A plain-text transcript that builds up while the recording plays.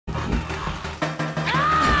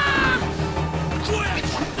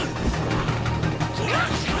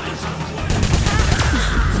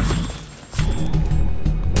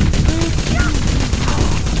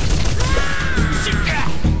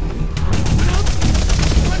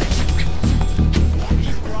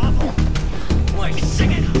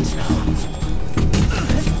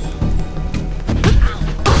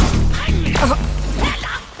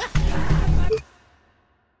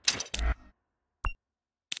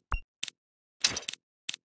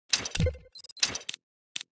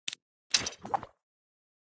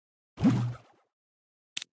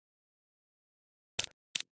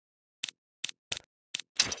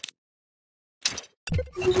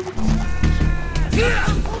My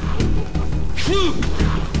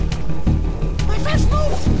first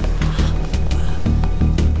move!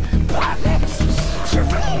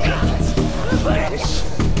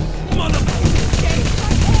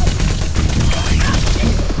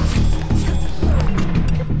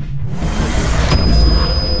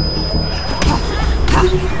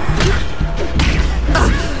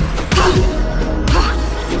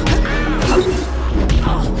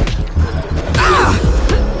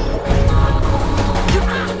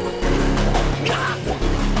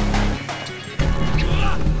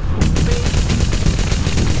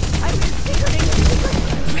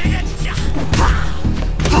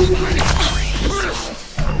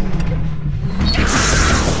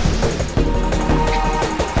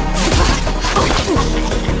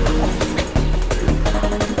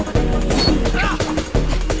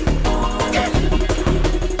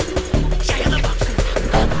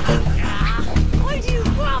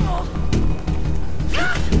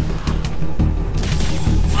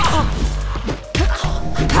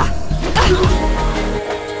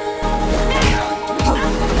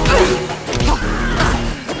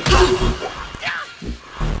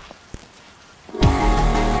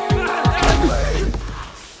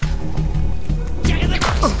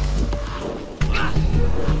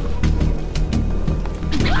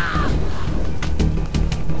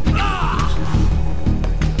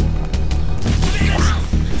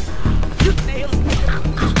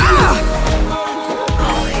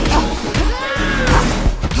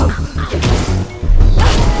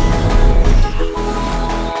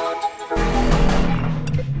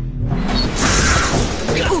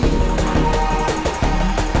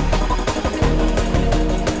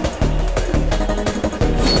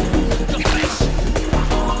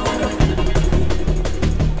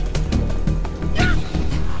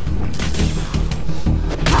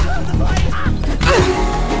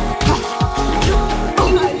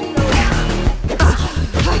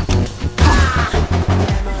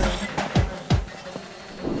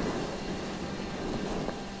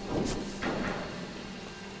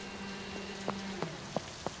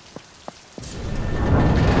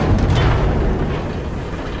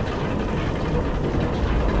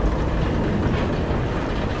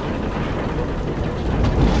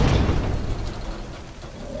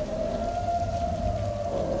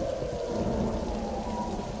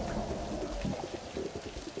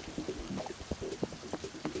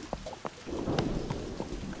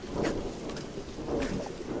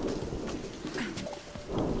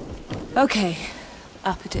 Okay,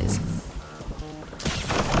 up it is.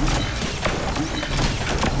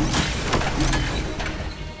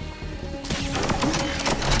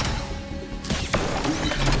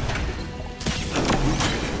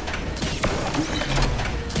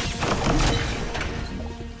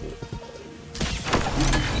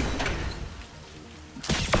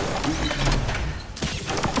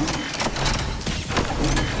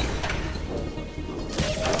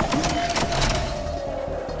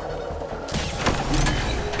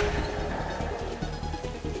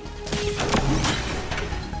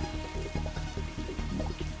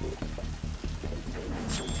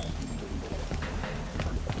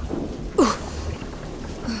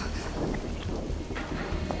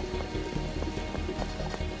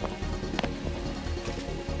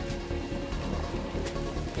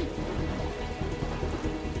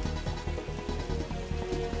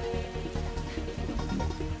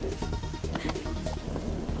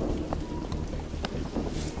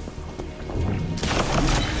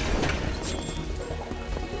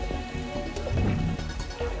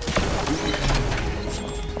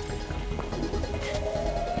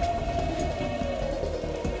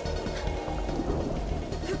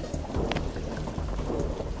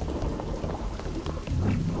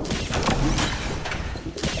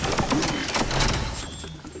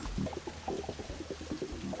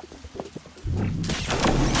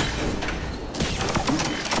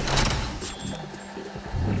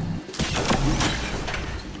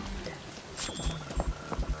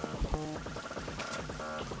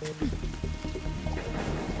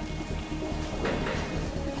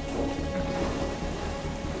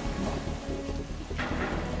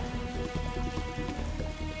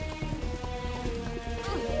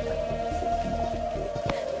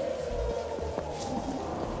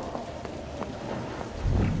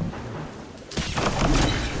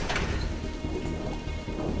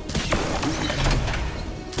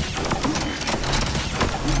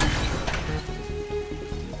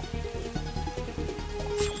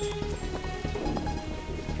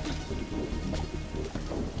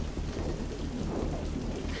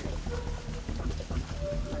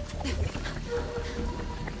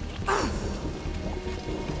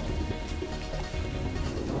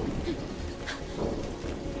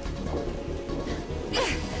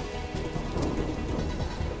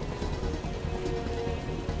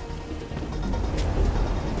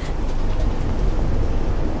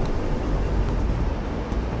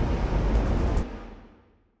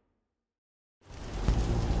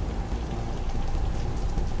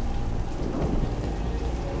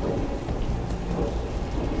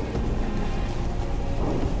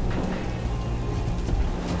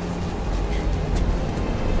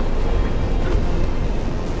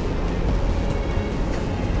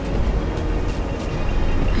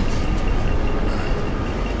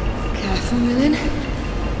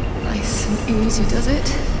 better, does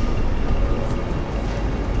it?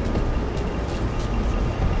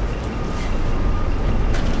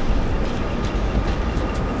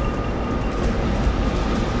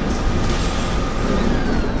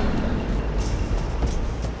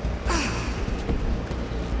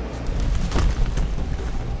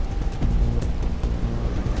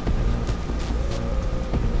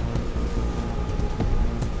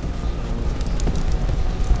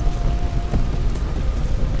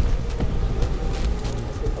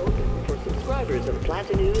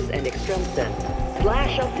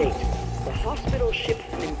 Flash update. The hospital ship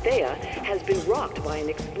Nymphea has been rocked by an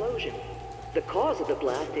explosion. The cause of the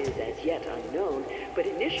blast is as yet unknown, but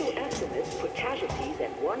initial estimates put casualties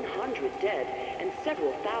at 100 dead and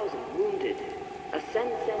several thousand wounded. A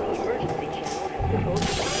Sen-Sen emergency channel has been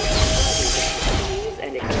opened up for news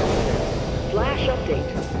and explosions. Flash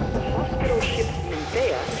update. The hospital ship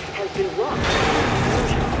Nymphea has been rocked by an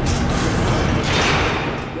explosion.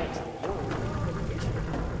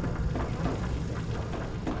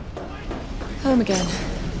 Home again.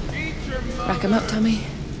 Rack 'em up, Tommy.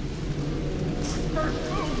 First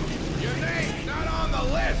move! Your name's not on the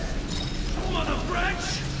list! Mother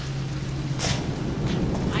French!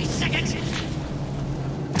 I second!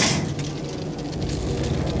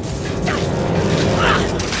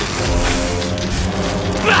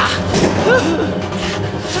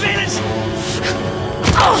 Surveillance!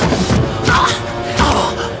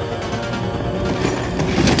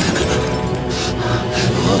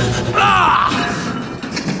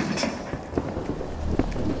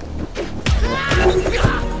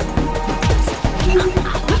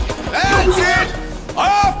 That's it!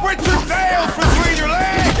 Off with your tail between your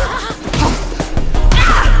legs!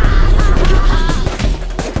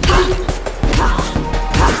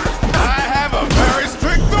 I have a very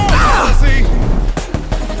strict door policy!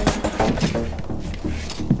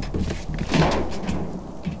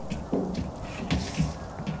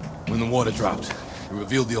 When the water dropped, it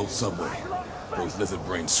revealed the old subway. Those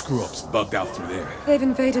lizard-brained screw-ups bugged out through there. They've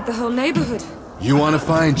invaded the whole neighborhood. You want to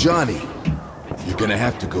find Johnny? You're gonna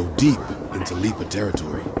have to go deep into Lipa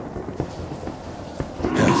territory.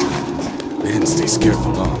 Yeah, they didn't stay scared for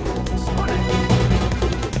long.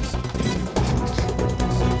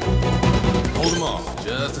 Hold them off,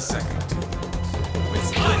 just a second. Make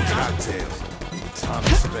some good cocktail.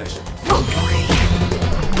 Tommy special.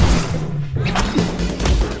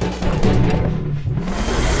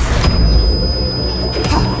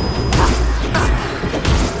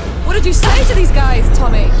 What did you say to these guys,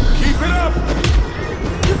 Tommy? Keep it up!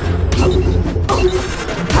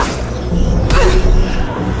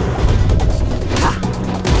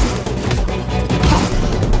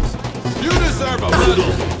 You deserve a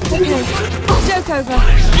little. Okay, joke over.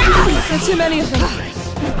 There's too many of them.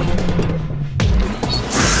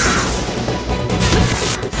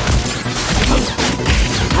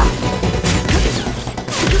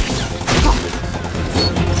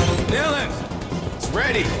 Nilin! It's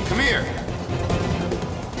ready. Come here.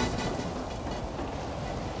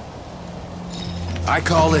 I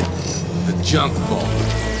call it the junk vault.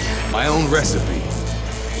 My own recipe.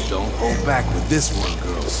 Don't hold back with this one,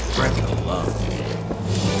 girl. Spread the love.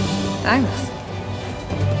 Thanks.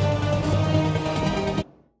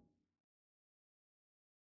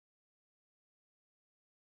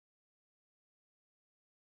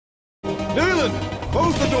 Nilin!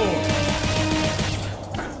 Close the door!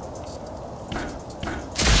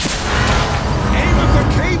 Aim at the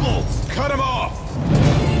cables! Cut them off!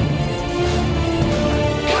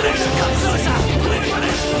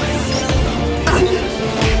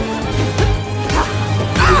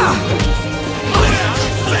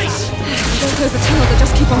 Don't close the tunnel, they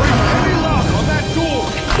just keep on coming. Heavy lock on that door!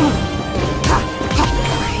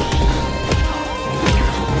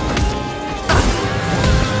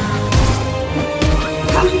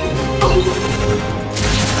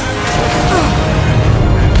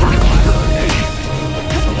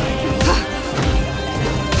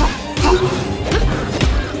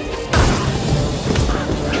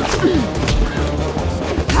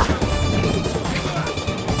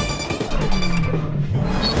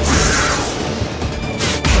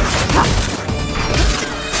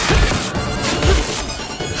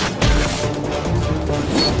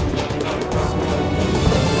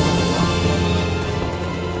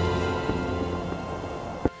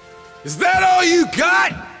 Is that all you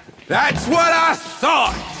got? That's what I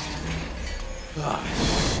thought! Oh,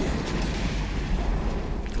 shit.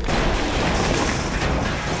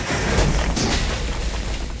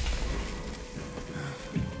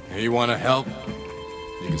 Hey, you wanna help?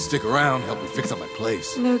 You can stick around, help me fix up my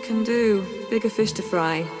place. No can do. Bigger fish to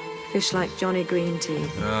fry. Fish like Johnny Green tea.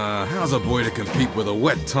 How's a boy to compete with a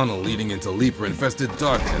wet tunnel leading into leaper-infested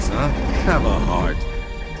darkness, huh? Have a heart.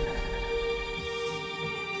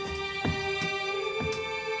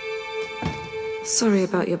 Sorry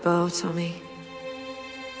about your bar, Tommy.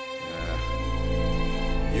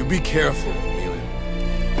 You be careful, Nilin.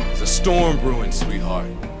 There's a storm brewing, sweetheart.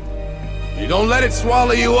 You don't let it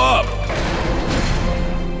swallow you up!